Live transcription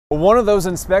One of those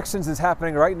inspections is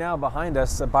happening right now behind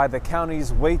us by the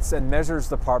county's Weights and Measures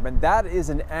Department. That is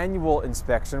an annual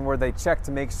inspection where they check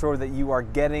to make sure that you are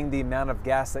getting the amount of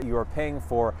gas that you are paying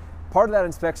for. Part of that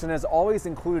inspection has always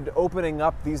included opening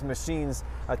up these machines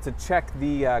to check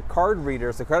the card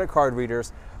readers, the credit card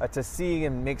readers, to see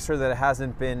and make sure that it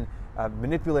hasn't been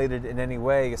manipulated in any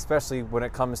way, especially when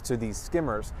it comes to these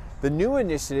skimmers. The new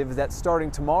initiative is that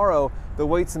starting tomorrow, the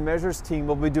Weights and Measures team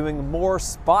will be doing more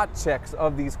spot checks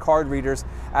of these card readers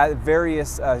at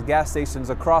various gas stations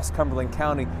across Cumberland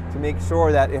County to make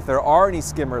sure that if there are any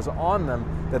skimmers on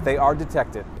them, that they are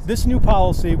detected. This new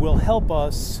policy will help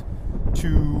us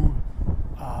to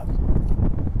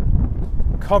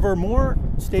cover more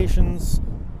stations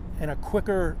in a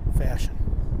quicker fashion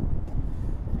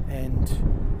and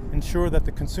ensure that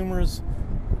the consumers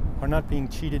are not being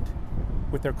cheated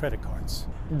with their credit cards.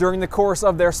 During the course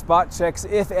of their spot checks,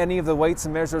 if any of the Weights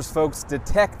and Measures folks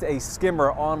detect a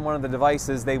skimmer on one of the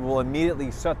devices, they will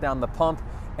immediately shut down the pump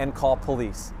and call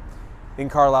police. In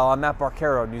Carlisle, I'm Matt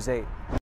Barquero, News 8.